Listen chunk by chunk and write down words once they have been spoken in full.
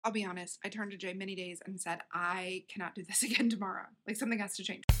I'll be honest, I turned to Jay many days and said, I cannot do this again tomorrow. Like something has to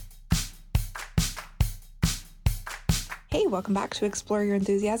change. Hey, welcome back to Explore Your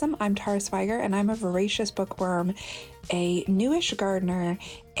Enthusiasm. I'm Tara Swigert, and I'm a voracious bookworm, a newish gardener,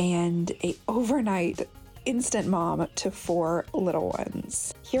 and a overnight instant mom to 4 little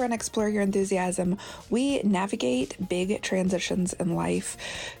ones. Here on Explore Your Enthusiasm, we navigate big transitions in life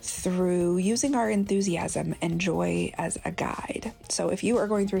through using our enthusiasm and joy as a guide. So if you are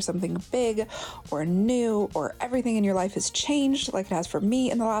going through something big or new, or everything in your life has changed like it has for me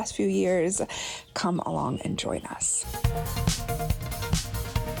in the last few years, come along and join us.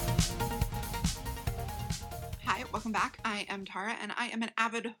 Hi, welcome back. I am Tara, and I am an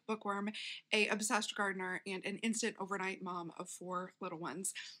avid bookworm, a obsessed gardener, and an instant overnight mom of 4 little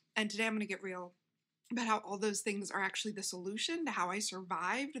ones. And today I'm going to get real about how all those things are actually the solution to how I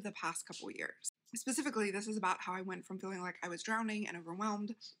survived the past couple years. Specifically, this is about how I went from feeling like I was drowning and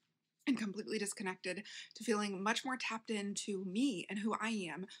overwhelmed and completely disconnected to feeling much more tapped into me and who I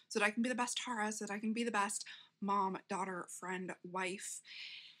am so that I can be the best Tara, so that I can be the best mom, daughter, friend, wife.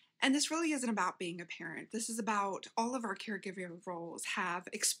 And this really isn't about being a parent. This is about all of our caregiver roles have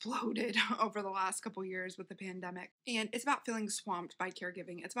exploded over the last couple years with the pandemic. And it's about feeling swamped by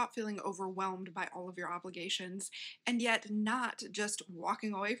caregiving. It's about feeling overwhelmed by all of your obligations, and yet not just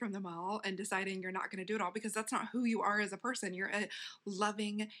walking away from them all and deciding you're not going to do it all, because that's not who you are as a person. You're a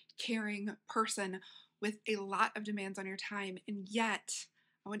loving, caring person with a lot of demands on your time. And yet,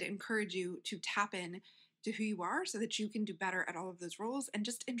 I want to encourage you to tap in to who you are so that you can do better at all of those roles and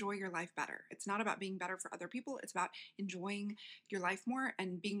just enjoy your life better. It's not about being better for other people. It's about enjoying your life more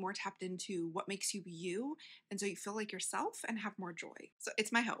and being more tapped into what makes you you. And so you feel like yourself and have more joy. So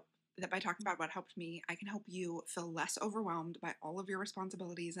it's my hope that by talking about what helped me, I can help you feel less overwhelmed by all of your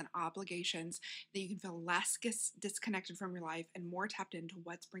responsibilities and obligations, that you can feel less disconnected from your life and more tapped into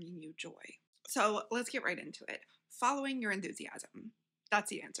what's bringing you joy. So let's get right into it. Following your enthusiasm. That's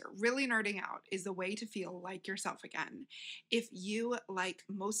the answer. Really nerding out is the way to feel like yourself again. If you, like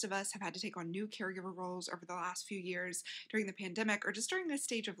most of us, have had to take on new caregiver roles over the last few years during the pandemic or just during this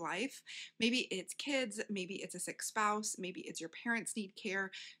stage of life, maybe it's kids, maybe it's a sick spouse, maybe it's your parents need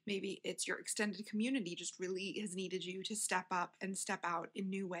care, maybe it's your extended community just really has needed you to step up and step out in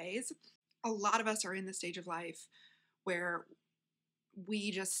new ways. A lot of us are in the stage of life where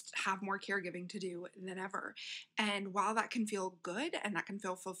we just have more caregiving to do than ever. And while that can feel good and that can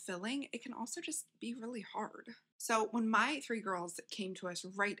feel fulfilling, it can also just be really hard. So when my 3 girls came to us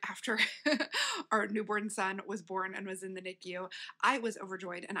right after our newborn son was born and was in the NICU, I was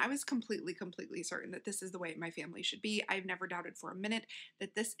overjoyed, and I was completely certain that this is the way my family should be. I've never doubted for a minute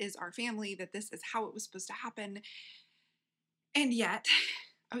that this is our family, that this is how it was supposed to happen. And yet,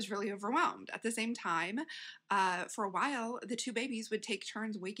 I was really overwhelmed. At the same time, for a while, the 2 babies would take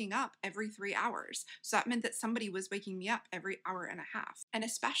turns waking up every 3 hours. So that meant that somebody was waking me up every hour and a half. And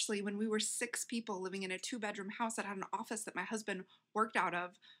especially when we were 6 people living in a 2-bedroom house that had an office that my husband worked out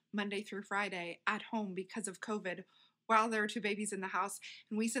of Monday through Friday at home because of COVID, while there were 2 babies in the house,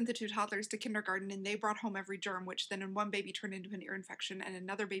 and we sent the 2 toddlers to kindergarten, and they brought home every germ, which then in one baby turned into an ear infection and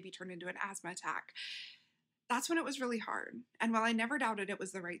another baby turned into an asthma attack. That's when it was really hard. And while I never doubted it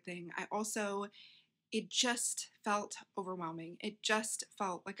was the right thing, it just felt overwhelming. It just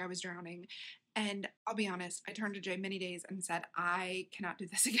felt like I was drowning. And I'll be honest, I turned to Jay many days and said, I cannot do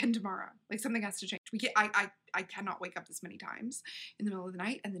this again tomorrow. Like something has to change. I cannot wake up this many times in the middle of the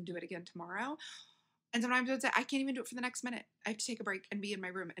night and then do it again tomorrow. And sometimes I would say, I can't even do it for the next minute. I have to take a break and be in my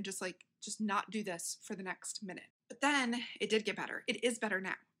room and just not do this for the next minute. But then it did get better. It is better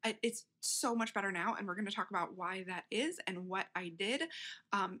now. It's so much better now, and we're going to talk about why that is and what I did.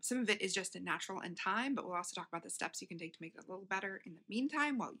 Some of it is just natural in time, but we'll also talk about the steps you can take to make it a little better in the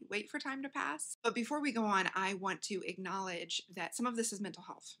meantime while you wait for time to pass. But before we go on, I want to acknowledge that some of this is mental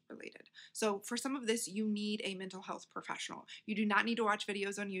health related. So for some of this, you need a mental health professional. You do not need to watch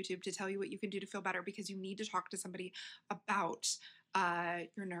videos on YouTube to tell you what you can do to feel better, because you need to talk to somebody about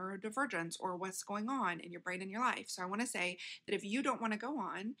your neurodivergence or what's going on in your brain and your life. So I want to say that if you don't want to go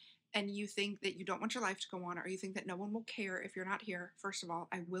on and you think that you don't want your life to go on, or you think that no one will care if you're not here, first of all,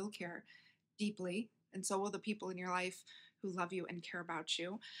 I will care deeply, and so will the people in your life who love you and care about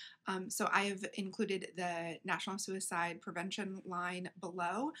you. So I have included the National Suicide Prevention line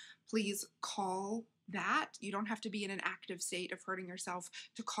below. Please call that. You don't have to be in an active state of hurting yourself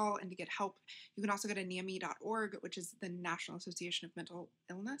to call and to get help. You can also go to NAMI.org, which is the National Association of Mental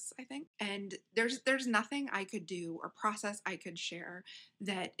Illness, I think. And there's nothing I could do or process I could share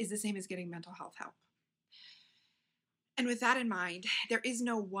that is the same as getting mental health help. And with that in mind, there is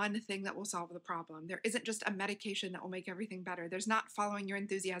no one thing that will solve the problem. There isn't just a medication that will make everything better. There's not following your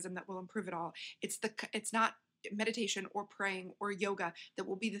enthusiasm that will improve it all. It's not meditation or praying or yoga that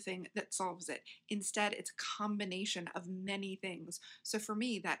will be the thing that solves it. Instead, it's a combination of many things. So for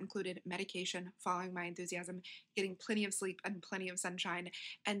me, that included medication, following my enthusiasm, getting plenty of sleep and plenty of sunshine,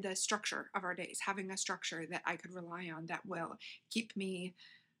 and the structure of our days, having a structure that I could rely on that will keep me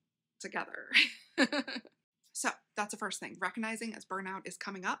together. So that's the first thing, recognizing as burnout is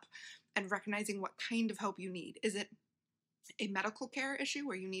coming up and recognizing what kind of help you need. Is it a medical care issue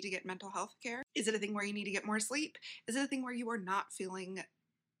where you need to get mental health care? Is it a thing where you need to get more sleep? Is it a thing where you are not feeling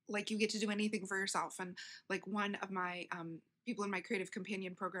like you get to do anything for yourself? And like one of my people in my creative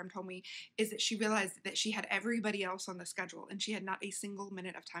companion program told me is that she realized that she had everybody else on the schedule and she had not a single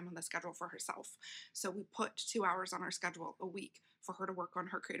minute of time on the schedule for herself. So we put 2 hours on our schedule a week for her to work on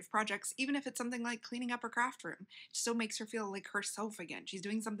her creative projects, even if it's something like cleaning up her craft room. It still makes her feel like herself again. She's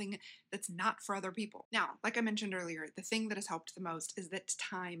doing something that's not for other people. Now, like I mentioned earlier, the thing that has helped the most is that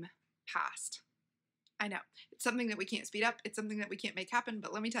time passed. I know, it's something that we can't speed up. It's something that we can't make happen,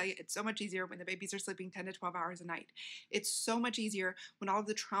 but let me tell you, it's so much easier when the babies are sleeping 10 to 12 hours a night. It's so much easier when all of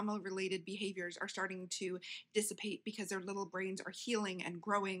the trauma-related behaviors are starting to dissipate because their little brains are healing and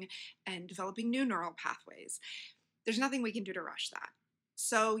growing and developing new neural pathways. There's nothing we can do to rush that.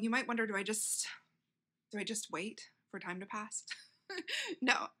 So you might wonder, do I just wait for time to pass?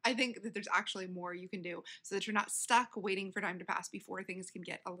 No, I think that there's actually more you can do so that you're not stuck waiting for time to pass before things can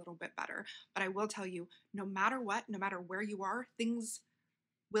get a little bit better. But I will tell you, no matter what, no matter where you are, things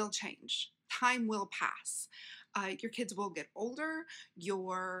will change. Time will pass. Your kids will get older,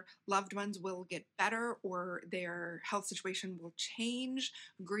 your loved ones will get better, or their health situation will change.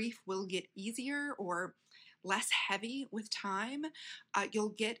 Grief will get easier or less heavy with time. You'll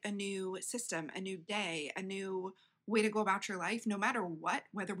get a new system, a new day, a new way to go about your life, no matter what,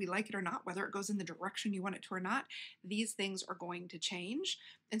 whether we like it or not, whether it goes in the direction you want it to or not, these things are going to change.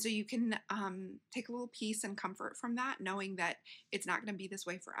 And so you can take a little peace and comfort from that, knowing that it's not going to be this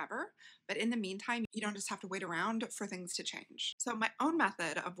way forever. But in the meantime, you don't just have to wait around for things to change. So my own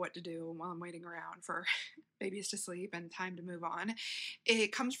method of what to do while I'm waiting around for babies to sleep and time to move on,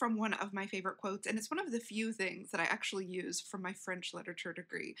 it comes from one of my favorite quotes, and it's one of the few things that I actually use from my French literature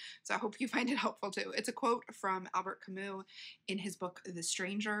degree. So I hope you find it helpful too. It's a quote from Albert Camus in his book, The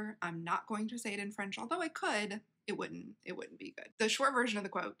Stranger. I'm not going to say it in French, although I could. It wouldn't be good. The short version of the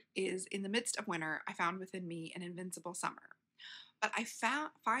quote is, "In the midst of winter, I found within me an invincible summer." But I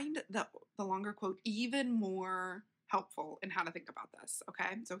find the longer quote even more helpful in how to think about this.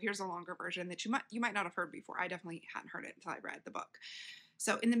 Okay, so here's a longer version that you might not have heard before. I definitely hadn't heard it until I read the book.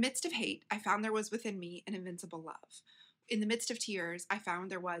 So, in the midst of hate, I found there was within me an invincible love. In the midst of tears, I found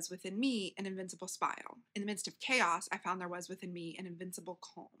there was within me an invincible smile. In the midst of chaos, I found there was within me an invincible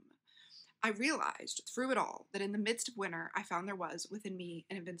calm. I realized through it all that in the midst of winter, I found there was within me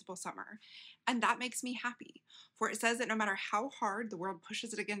an invincible summer. And that makes me happy. For it says that no matter how hard the world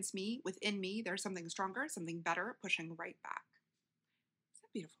pushes it against me, within me there's something stronger, something better, pushing right back. Isn't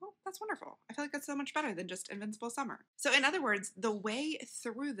that beautiful? That's wonderful. I feel like that's so much better than just invincible summer. So in other words, the way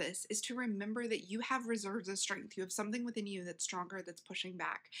through this is to remember that you have reserves of strength. You have something within you that's stronger, that's pushing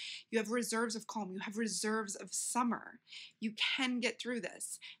back. You have reserves of calm. You have reserves of summer. You can get through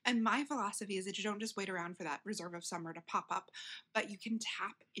this. And my philosophy is that you don't just wait around for that reserve of summer to pop up, but you can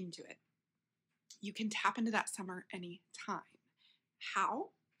tap into it. You can tap into that summer anytime. How?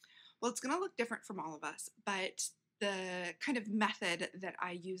 Well, it's going to look different from all of us, but the kind of method that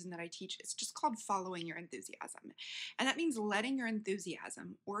I use and that I teach is just called following your enthusiasm. And that means letting your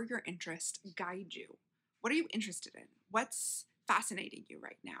enthusiasm or your interest guide you. What are you interested in? What's fascinating you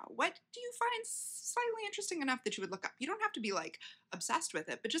right now? What do you find slightly interesting enough that you would look up? You don't have to be like obsessed with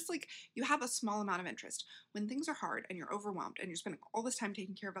it, but just like you have a small amount of interest. When things are hard and you're overwhelmed and you're spending all this time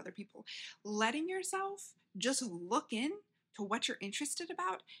taking care of other people, letting yourself just look in to what you're interested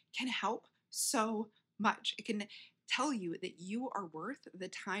about can help so much. It can tell you that you are worth the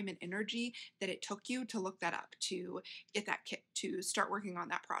time and energy that it took you to look that up, to get that kit, to start working on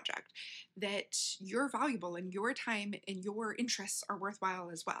that project, that you're valuable and your time and your interests are worthwhile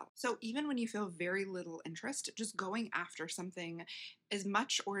as well. So even when you feel very little interest, just going after something as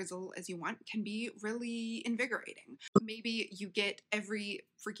much or as little as you want can be really invigorating. Maybe you get every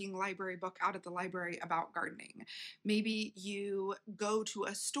freaking library book out at the library about gardening. Maybe you go to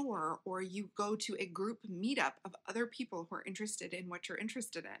a store or you go to a group meetup of other people who are interested in what you're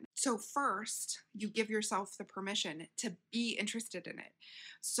interested in. So first, you give yourself the permission to be interested in it.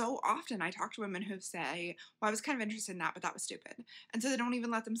 So often I talk to women who say, well, I was kind of interested in that, but that was stupid. And so they don't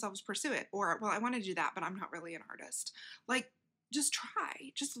even let themselves pursue it. Or, well, I want to do that, but I'm not really an artist. Like, just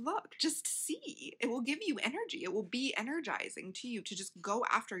try, just look, just see. It will give you energy. It will be energizing to you to just go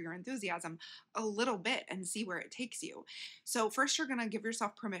after your enthusiasm a little bit and see where it takes you. So first you're going to give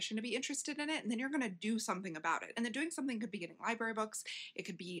yourself permission to be interested in it, and then you're going to do something about it. And then doing something could be getting library books. It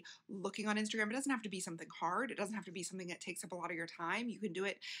could be looking on Instagram. It doesn't have to be something hard. It doesn't have to be something that takes up a lot of your time. You can do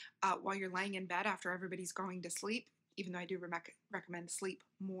it while you're laying in bed after everybody's going to sleep, even though I do recommend sleep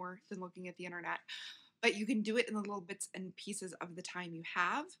more than looking at the internet. But you can do it in the little bits and pieces of the time you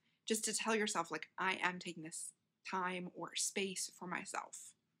have, just to tell yourself, like, I am taking this time or space for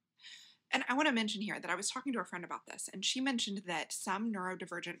myself. And I want to mention here that I was talking to a friend about this, and she mentioned that some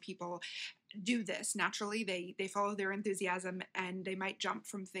neurodivergent people do this naturally. They follow their enthusiasm and they might jump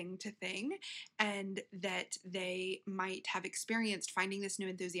from thing to thing, and that they might have experienced finding this new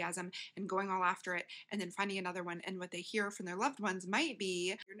enthusiasm and going all after it and then finding another one, and what they hear from their loved ones might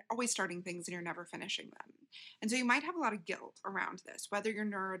be, you're always starting things and you're never finishing them. And so you might have a lot of guilt around this, whether you're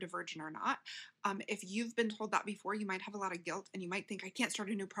neurodivergent or not. If you've been told that before, you might have a lot of guilt and you might think, I can't start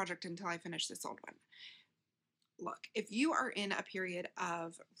a new project until I finish this old one. Look, if you are in a period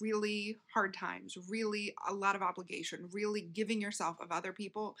of really hard times, really a lot of obligation, really giving yourself of other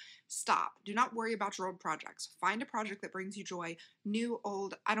people, stop. Do not worry about your old projects. Find a project that brings you joy, new,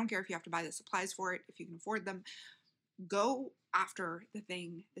 old. I don't care if you have to buy the supplies for it, if you can afford them. Go after the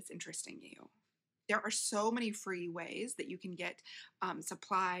thing that's interesting you. There are so many free ways that you can get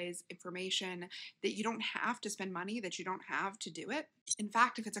supplies, information, that you don't have to spend money, that you don't have to do it. In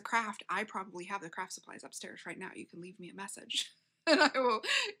fact, if it's a craft, I probably have the craft supplies upstairs right now. You can leave me a message and I will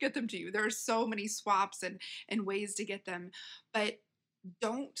get them to you. There are so many swaps and ways to get them, but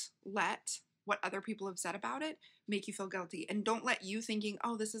don't let what other people have said about it make you feel guilty. And don't let you thinking,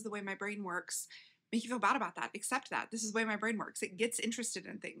 oh, this is the way my brain works, make you feel bad about that. Accept that. This is the way my brain works. It gets interested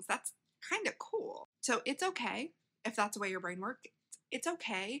in things. That's kind of cool. So it's okay if that's the way your brain works. It's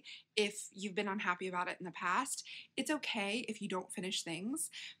okay if you've been unhappy about it in the past. It's okay if you don't finish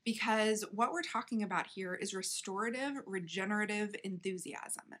things, because what we're talking about here is restorative, regenerative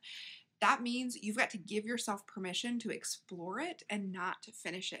enthusiasm. That means you've got to give yourself permission to explore it and not to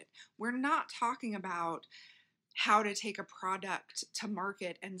finish it. We're not talking about how to take a product to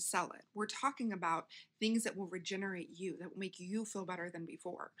market and sell it. We're talking about things that will regenerate you, that will make you feel better than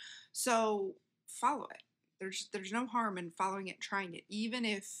before. So follow it. There's no harm in following it, trying it, even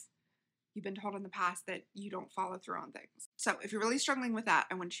if you've been told in the past that you don't follow through on things. So if you're really struggling with that,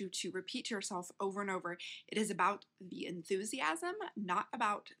 I want you to repeat to yourself over and over, it is about the enthusiasm, not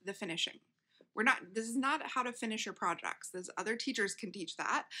about the finishing. This is not how to finish your projects. There's other teachers can teach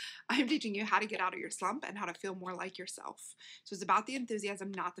that. I'm teaching you how to get out of your slump and how to feel more like yourself. So it's about the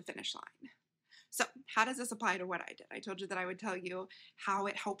enthusiasm, not the finish line. So how does this apply to what I did? I told you that I would tell you how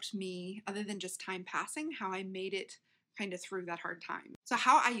it helped me, other than just time passing, how I made it kind of through that hard time. So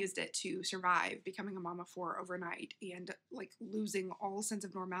how I used it to survive becoming a mom of four overnight and like losing all sense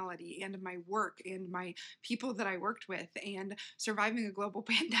of normality and my work and my people that I worked with and surviving a global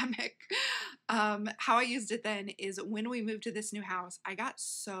pandemic. How I used it then is when we moved to this new house, I got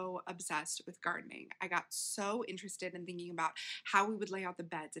so obsessed with gardening. I got so interested in thinking about how we would lay out the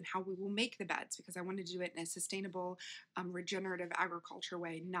beds and how we will make the beds, because I wanted to do it in a sustainable, regenerative agriculture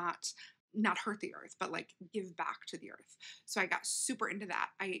way, not hurt the earth, but like give back to the earth. So I got super into that.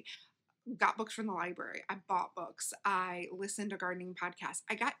 I got books from the library. I bought books. I listened to gardening podcasts.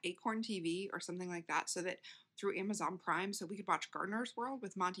 I got Acorn TV or something like that, so that through Amazon Prime, so we could watch Gardener's World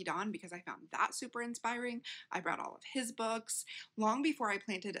with Monty Don, because I found that super inspiring. I read all of his books. Long before I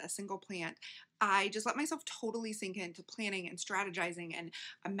planted a single plant, I just let myself totally sink into planning and strategizing and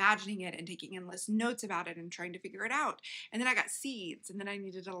imagining it and taking endless notes about it and trying to figure it out. And then I got seeds, and then I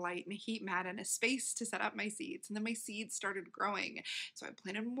needed a light and a heat mat and a space to set up my seeds. And then my seeds started growing. So I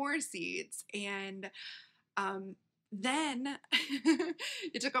planted more seeds, and then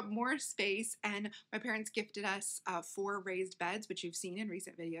it took up more space, and my parents gifted us 4 raised beds, which you've seen in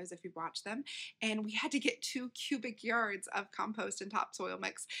recent videos if you've watched them, and we had to get 2 cubic yards of compost and topsoil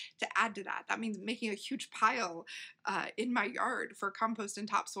mix to add to that. That means making a huge pile in my yard for compost and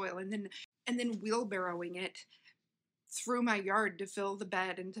topsoil, and then wheelbarrowing it through my yard to fill the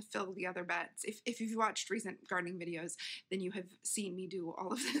bed and to fill the other beds. If you've watched recent gardening videos, then you have seen me do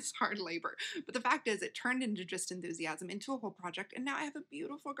all of this hard labor. But the fact is, it turned into just enthusiasm, into a whole project, and now I have a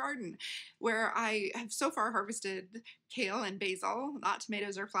beautiful garden where I have so far harvested kale and basil, not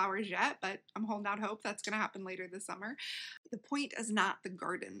tomatoes or flowers yet, but I'm holding out hope that's going to happen later this summer. The point is not the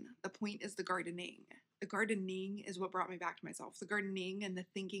garden, the point is the gardening. The gardening is what brought me back to myself. The gardening and the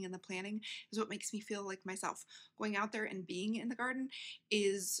thinking and the planning is what makes me feel like myself. Going out there and being in the garden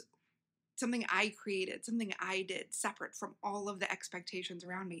is something I created, something I did separate from all of the expectations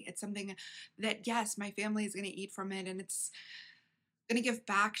around me. It's something that, yes, my family is going to eat from it, and it's going to give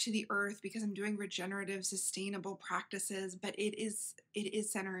back to the earth because I'm doing regenerative, sustainable practices, but it is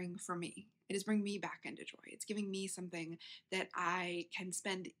centering for me. It is bringing me back into joy. It's giving me something that I can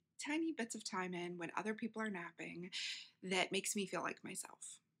spend tiny bits of time in when other people are napping that makes me feel like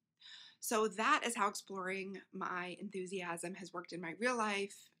myself. So that is how exploring my enthusiasm has worked in my real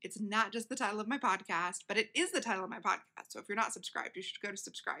life. It's not just the title of my podcast, but it is the title of my podcast. So if you're not subscribed, you should go to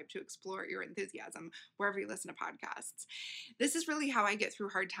subscribe to explore your enthusiasm wherever you listen to podcasts. This is really how I get through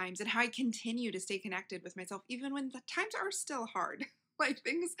hard times and how I continue to stay connected with myself, even when the times are still hard. Like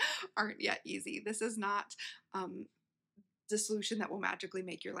things aren't yet easy. This is not the solution that will magically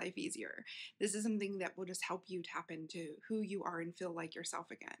make your life easier. This is something that will just help you tap into who you are and feel like yourself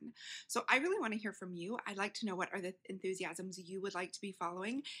again. So I really want to hear from you. I'd like to know what are the enthusiasms you would like to be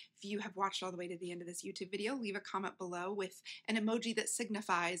following. If you have watched all the way to the end of this YouTube video, leave a comment below with an emoji that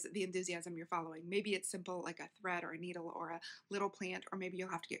signifies the enthusiasm you're following. Maybe it's simple like a thread or a needle or a little plant, or maybe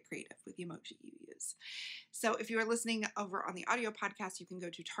you'll have to get creative with the emoji you use. So if you are listening over on the audio podcast, you can go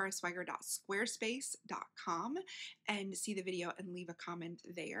to taraswiger.squarespace.com and see the video and leave a comment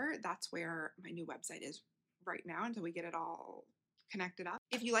there. That's where my new website is right now until we get it all connected up.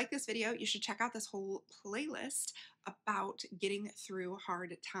 If you like this video, you should check out this whole playlist about getting through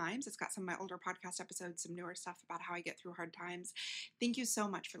hard times. It's got some of my older podcast episodes, some newer stuff about how I get through hard times. Thank you so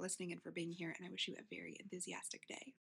much for listening and for being here, and I wish you a very enthusiastic day.